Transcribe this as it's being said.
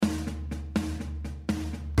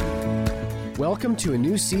Welcome to a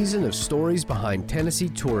new season of Stories Behind Tennessee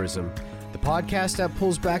Tourism, the podcast that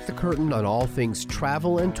pulls back the curtain on all things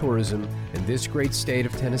travel and tourism in this great state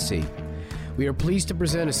of Tennessee. We are pleased to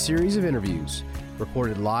present a series of interviews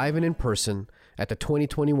recorded live and in person at the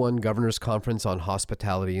 2021 Governor's Conference on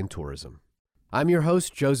Hospitality and Tourism. I'm your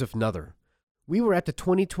host, Joseph Nuther. We were at the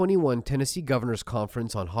 2021 Tennessee Governor's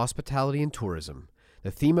Conference on Hospitality and Tourism.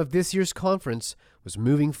 The theme of this year's conference was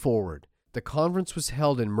Moving Forward. The conference was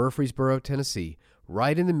held in Murfreesboro, Tennessee,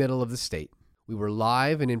 right in the middle of the state. We were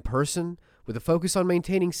live and in person with a focus on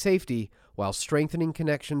maintaining safety while strengthening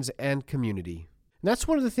connections and community. And that's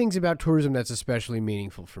one of the things about tourism that's especially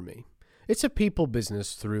meaningful for me. It's a people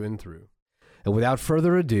business through and through. And without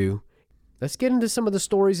further ado, let's get into some of the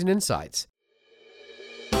stories and insights.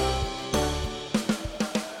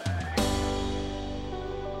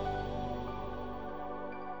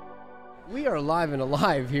 We are live and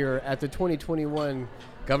alive here at the 2021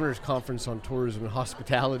 Governor's Conference on Tourism and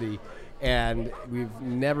Hospitality, and we've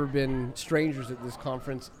never been strangers at this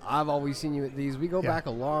conference. I've always seen you at these. We go back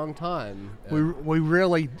a long time. We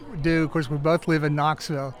really do. Of course, we both live in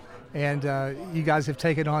Knoxville, and you guys have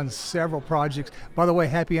taken on several projects. By the way,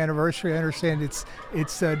 happy anniversary. I understand it's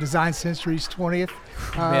Design Century's 20th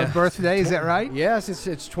birthday. Is that right? Yes,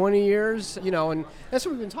 it's 20 years, and that's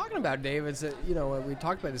what we've been talking about, Dave. It's that, we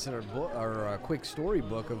talked about this in our book, our quick story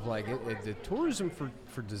book of the tourism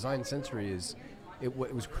for Design Century it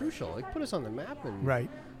was crucial. It put us on the map in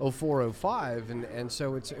 04, 05, and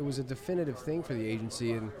so it was a definitive thing for the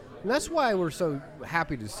agency, and that's why we're so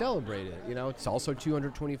happy to celebrate it. It's also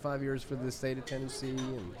 225 years for the state of Tennessee,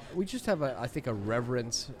 and we just have I think a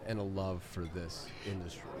reverence and a love for this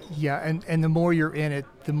industry. Yeah, and the more you're in it,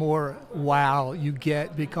 the more wow you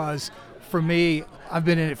get, because for me, I've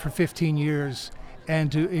been in it for 15 years,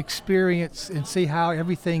 and to experience and see how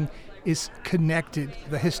everything is connected,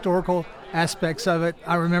 the historical aspects of it.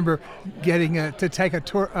 I remember getting to take a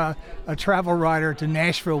tour, a travel writer to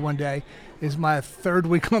Nashville one day. Is my third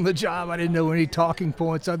week on the job. I didn't know any talking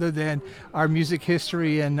points other than our music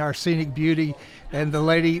history and our scenic beauty. And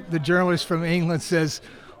the journalist from England says,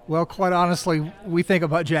 well, quite honestly, we think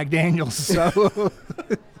about Jack Daniels. So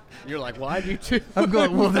you're like, well, I do too. I'm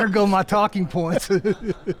going, well, there go my talking points. He's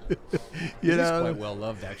quite well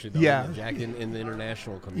loved, actually, though, Jack in the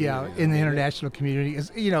international community. Yeah, in the international community,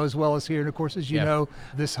 as well as here. And of course, as you know,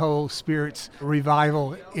 this whole spirits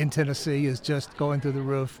revival in Tennessee is just going through the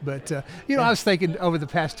roof. But, I was thinking over the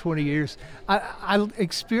past 20 years, I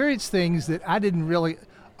experienced things that I didn't really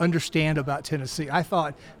understand about Tennessee. I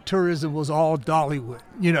thought tourism was all Dollywood,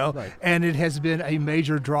 and it has been a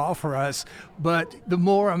major draw for us. But the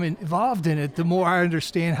more I'm involved in it, the more I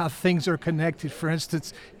understand how things are connected. For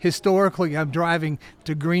instance, historically, I'm driving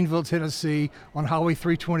to Greenville, Tennessee on Highway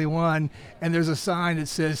 321, and there's a sign that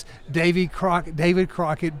says David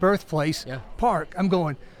Crockett Birthplace Park. I'm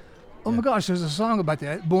going, oh my gosh, there's a song about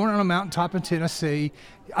that. Born on a mountaintop in Tennessee.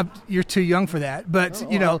 You're too young for that, but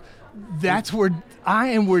that's where I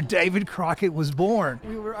am, where David Crockett was born.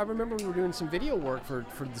 I remember we were doing some video work for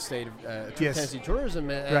the state of Tennessee Tourism,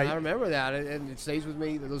 and I remember that, and it stays with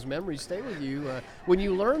me. Those memories stay with you. When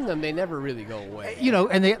you learn them, they never really go away.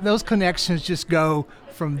 And those connections just go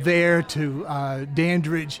from there to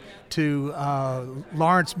Dandridge to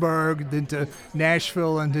Lawrenceburg, then to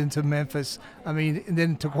Nashville, and then to Memphis. And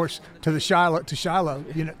then of course to Shiloh.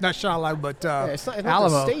 Not Shiloh, but it's not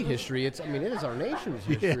Alamo. The state history. It is our nation's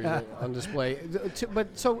history on display. But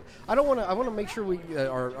so I want to make sure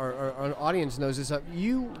our audience knows this.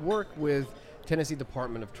 You work with Tennessee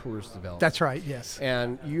Department of Tourist Development. That's right. Yes.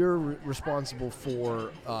 And you're responsible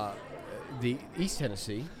for the East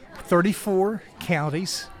Tennessee. 34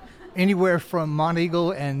 counties, anywhere from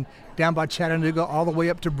Monteagle and down by Chattanooga all the way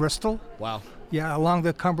up to Bristol. Wow. Yeah, along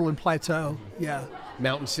the Cumberland Plateau. Yeah.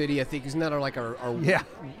 Mountain City, I think, isn't that our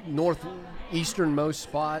northeasternmost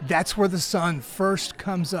spot? That's where the sun first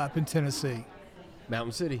comes up in Tennessee.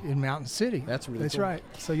 Mountain City. In Mountain City. That's really That's cool. right.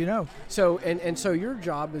 So So and so your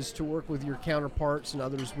job is to work with your counterparts and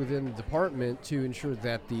others within the department to ensure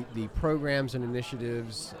that the programs and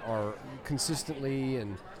initiatives are consistently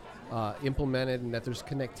and implemented, and that there's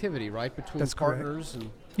connectivity, right, between That's partners. Correct.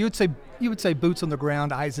 And you would say boots on the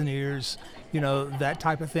ground, eyes and ears, that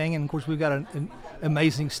type of thing. And of course, we've got an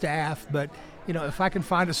amazing staff. But if I can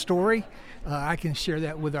find a story, I can share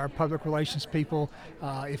that with our public relations people.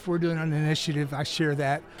 If we're doing an initiative, I share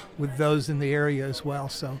that with those in the area as well.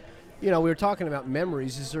 So, we were talking about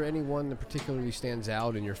memories. Is there any one that particularly stands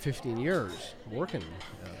out in your 15 years working?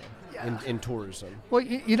 in tourism? Well,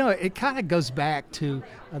 it kind of goes back to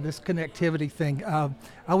this connectivity thing.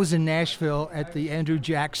 I was in Nashville at the Andrew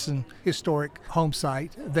Jackson Historic Home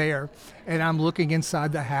Site there, and I'm looking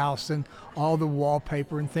inside the house and all the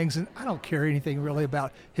wallpaper and things, and I don't care anything really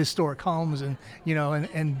about historic homes and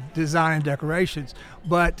and design and decorations.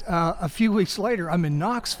 But a few weeks later, I'm in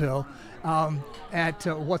Knoxville at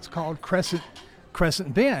what's called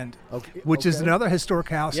Crescent Bend, which is another historic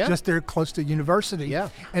house just there close to University. Yeah.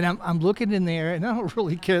 And I'm looking in there, and I don't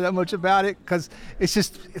really care that much about it because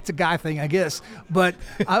it's a guy thing, I guess. But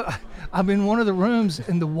I'm in one of the rooms,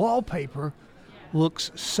 and the wallpaper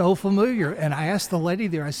looks so familiar. And I asked the lady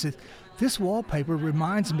there, I said, this wallpaper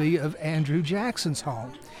reminds me of Andrew Jackson's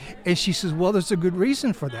home. And she says, well, there's a good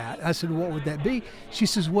reason for that. I said, what would that be? She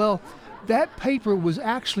says, well, that paper was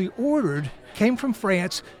actually came from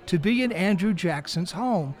France to be in Andrew Jackson's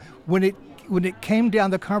home. When it came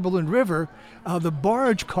down the Cumberland River, the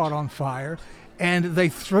barge caught on fire, and they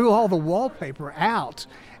threw all the wallpaper out.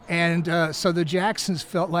 And so the Jacksons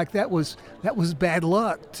felt like that was bad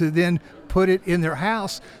luck to then put it in their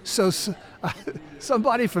house. So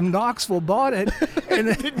somebody from Knoxville bought it, and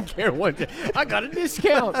Didn't care what. I got a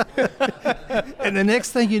discount. and the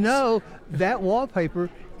next thing you know, that wallpaper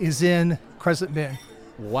is in Crescent Bend.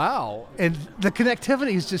 Wow. And the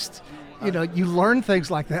connectivity is just, you learn things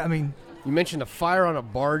like that. I mean, You mentioned a fire on a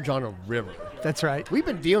barge on a river. that's right. We've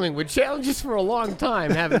been dealing with challenges for a long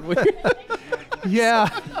time, haven't we? Yeah.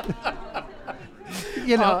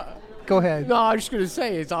 Go ahead. No, I was just going to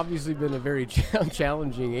say it's obviously been a very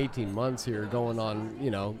challenging 18 months here, going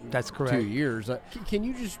on, That's correct. 2 years. Can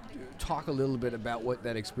you just talk a little bit about what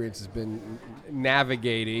that experience has been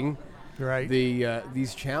navigating Right.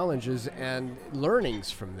 these challenges and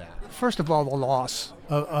learnings from that? First of all, the loss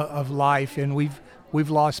of life, and we've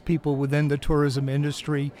lost people within the tourism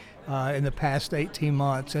industry in the past 18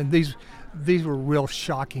 months, and these were real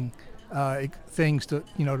shocking things to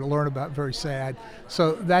learn about. Very sad.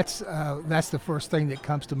 So that's the first thing that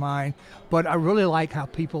comes to mind. But I really like how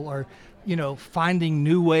people are finding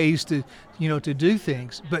new ways to to do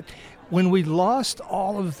things. But when we lost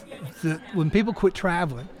all of when people quit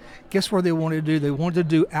traveling, guess what they wanted to do? They wanted to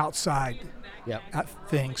do outside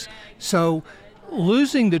things. So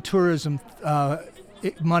losing the tourism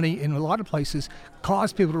money in a lot of places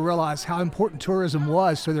caused people to realize how important tourism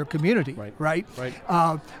was to their community, right?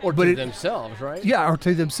 Or to themselves, right? Yeah, or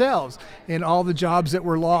to themselves, and all the jobs that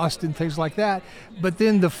were lost and things like that. But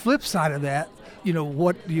then the flip side of that,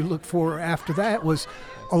 what you look for after that was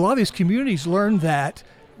a lot of these communities learned that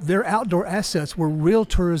their outdoor assets were real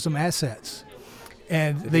tourism assets.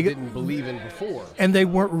 And they didn't believe in before. And they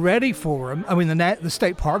weren't ready for them. I mean, the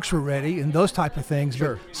state parks were ready and those type of things.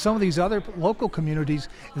 Sure. But some of these other local communities,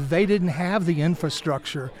 they didn't have the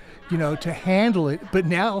infrastructure, to handle it. But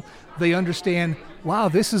now they understand, wow,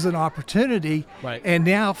 this is an opportunity. Right. And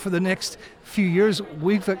now for the next few years,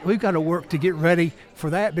 we've got to work to get ready for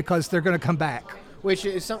that because they're going to come back. Which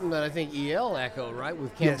is something that I think EL echoed, right,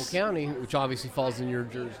 with Campbell County, which obviously falls in your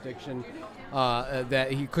jurisdiction.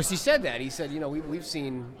 Because he said that. He said, we've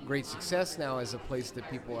seen great success now as a place that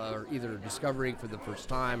people are either discovering for the first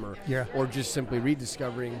time or just simply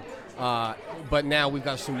rediscovering. But now we've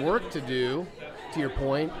got some work to do, to your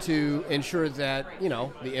point, to ensure that,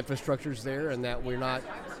 the infrastructure's there and that we're not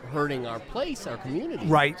hurting our place, our community.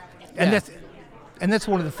 Right. And that's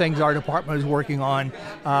one of the things our department is working on,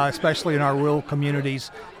 especially in our rural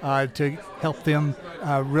communities, to help them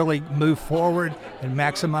really move forward and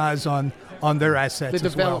maximize on their assets. The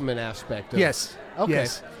development aspect of Yes. it. Okay.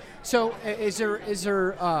 Yes. So is there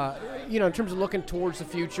in terms of looking towards the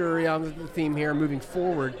future, the theme here, moving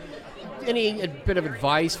forward, any bit of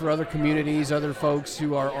advice for other communities, other folks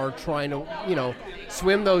who are trying to,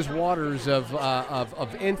 swim those waters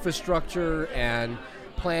of infrastructure and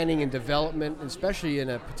planning and development, especially in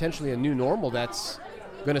potentially a new normal that's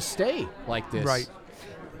going to stay like this? Right.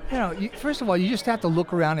 First of all, you just have to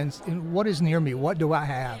look around and what is near me? What do I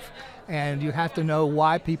have? And you have to know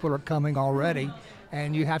why people are coming already.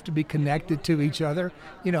 And you have to be connected to each other.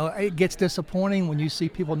 It gets disappointing when you see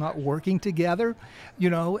people not working together,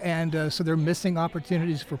 and so they're missing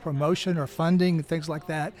opportunities for promotion or funding and things like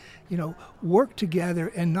that. Work together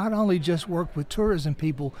and not only just work with tourism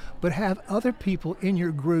people, but have other people in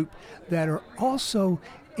your group that are also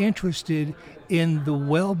interested in the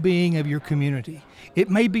well-being of your community. It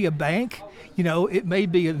may be a bank, it may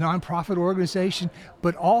be a nonprofit organization,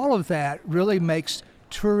 but all of that really makes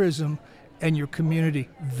tourism and your community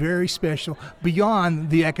very special beyond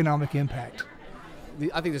the economic impact.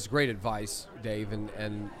 I think that's great advice, Dave,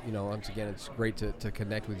 and once again, it's great to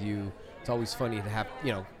connect with you. It's always funny to have,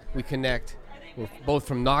 we connect we're both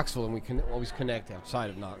from Knoxville, and we can always connect outside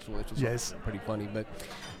of Knoxville, which is pretty funny. But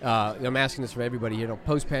I'm asking this for everybody.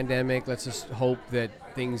 Post-pandemic, let's just hope that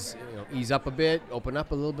things ease up a bit, open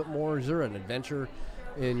up a little bit more. Is there an adventure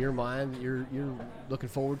in your mind that you're looking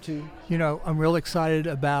forward to? I'm real excited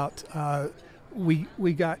about.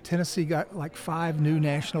 Tennessee got like 5 new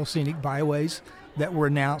national scenic byways that were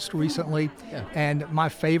announced recently, and my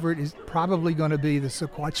favorite is probably going to be the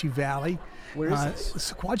Sequatchie Valley. Where is this? The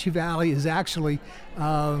Sequatchie Valley is actually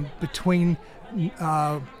between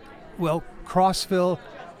Crossville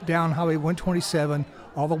down Highway 127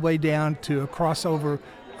 all the way down to a crossover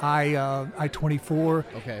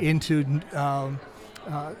I-24 into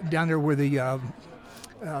down there where the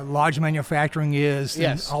Lodge Manufacturing is,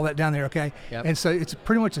 and all that down there. And so it's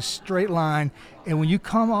pretty much a straight line, and when you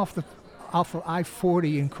come off of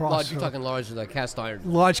I-40 and cross. Lodge, you're talking Lodge, the cast iron.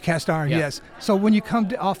 Lodge cast iron, yes. So when you come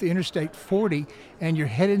off the Interstate 40 and you're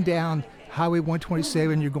heading down Highway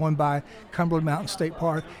 127, you're going by Cumberland Mountain State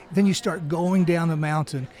Park, then you start going down the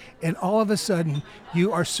mountain, and all of a sudden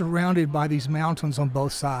you are surrounded by these mountains on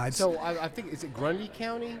both sides. So I think, is it Grundy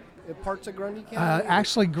County? Parts of Grundy County?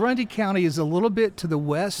 Actually, Grundy County is a little bit to the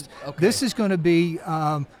west. This is going to be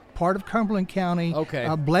part of Cumberland County,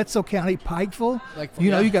 Bledsoe County, Pikeville.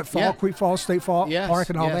 You got Fall Creek Falls State Park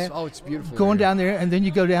and all that. Oh, it's beautiful. Going down there, and then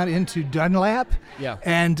you go down into Dunlap.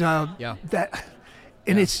 And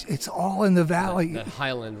it's all in the valley. That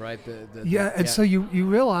highland, right? So you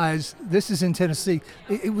realize this is in Tennessee.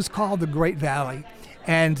 It was called the Great Valley,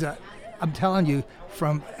 and I'm telling you,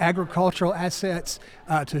 from agricultural assets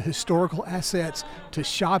to historical assets to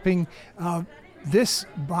shopping, this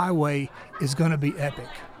byway is going to be epic.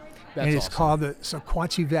 And it's called the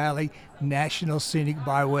Sequatchie Valley National Scenic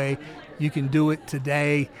Byway. You can do it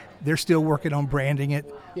today. They're still working on branding it,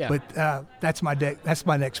 but that's my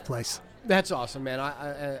next place. That's awesome, man.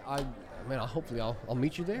 Hopefully I'll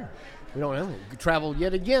meet you there. We don't know. Travel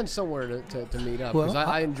yet again somewhere to meet up, because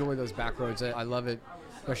I enjoy those back roads. I love it,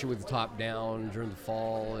 especially with the top down during the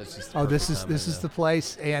fall. It's just this is the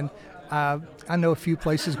place, and I know a few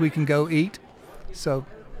places we can go eat. So.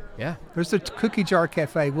 Yeah. There's the Cookie Jar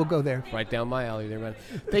Cafe. We'll go there. Right down my alley there, man.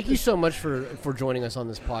 Thank you so much for joining us on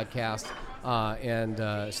this podcast,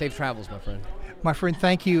 and safe travels, my friend. My friend,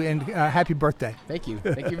 thank you, and happy birthday. Thank you.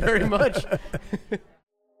 Thank you very much.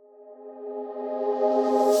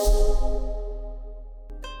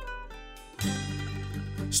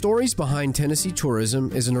 Stories Behind Tennessee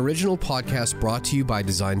Tourism is an original podcast brought to you by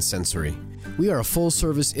Design Sensory. We are a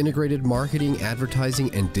full-service integrated marketing,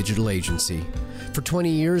 advertising, and digital agency. For 20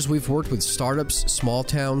 years, we've worked with startups, small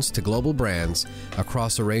towns, to global brands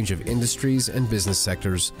across a range of industries and business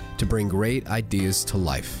sectors to bring great ideas to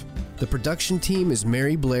life. The production team is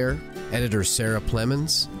Mary Blair, editor Sarah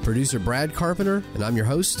Plemons, producer Brad Carpenter, and I'm your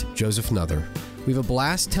host, Joseph Nuther. We have a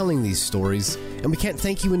blast telling these stories, and we can't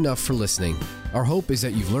thank you enough for listening. Our hope is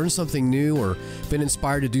that you've learned something new or been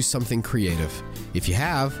inspired to do something creative. If you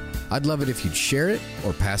have, I'd love it if you'd share it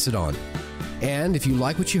or pass it on. And if you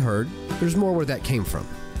like what you heard, there's more where that came from.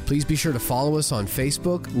 Please be sure to follow us on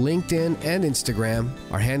Facebook, LinkedIn, and Instagram.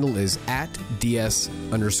 Our handle is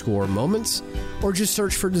 @DS_moments, or just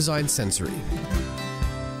search for Design Sensory.